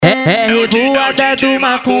É revoada do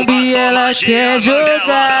macumba e ela quer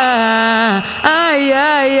jogar. Ai,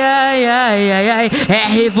 ai, ai, ai, ai, ai. É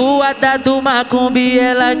revoada do macumba e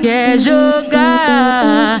ela quer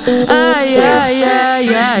jogar. Ai, ai,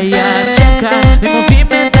 ai, ai, ai. Tcheca, me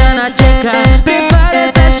movimentando a tcheca. Prepara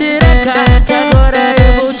essa xereca que agora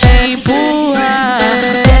eu vou te empurrar.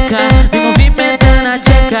 Tcheca, me movimentando a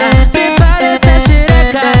tcheca. Prepara essa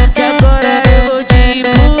xereca que agora eu vou te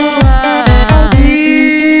empurrar.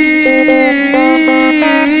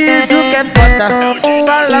 Isso que é foda.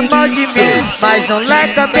 Fala mal de mim, mas não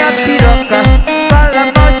lega minha piroca. Fala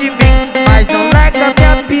mal de mim, mas não lega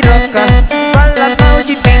minha piroca. Fala mal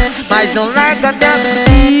de mim, mas não lega minha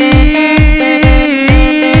piroca.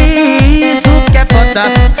 Isso que é foda.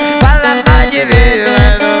 Fala mal de mim,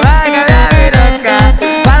 mas não lega minha piroca.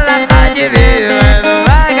 Fala mal de mim, mas não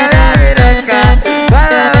lega minha piroca.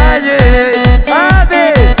 Fala mal de mim.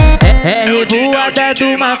 É revoada do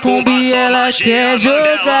macumba e ela quer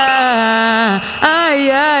jogar. Ai,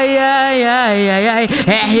 ai, ai, ai, ai, ai.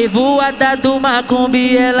 É revoada do macumba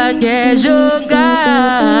e ela quer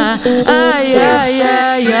jogar. Ai, ai,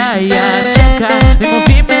 ai, ai, ai. Tcheca, me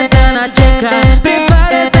movimentando a tcheca.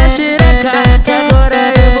 Prepara essa xereca que agora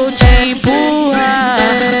eu vou te empurrar.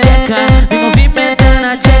 Tcheca, me movimentando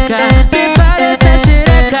a tcheca. Prepara essa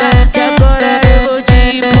xereca que agora eu vou te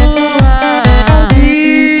empurrar.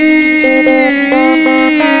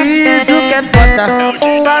 Isso que é foda.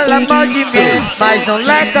 Fala mal de mim, mas não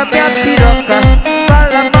lega minha piroca.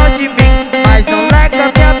 Fala mal de mim, mas não lega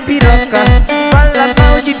minha piroca. Fala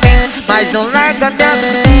mal de mim, mas não lega minha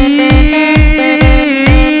piroca.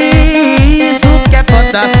 Isso que é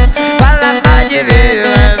foda.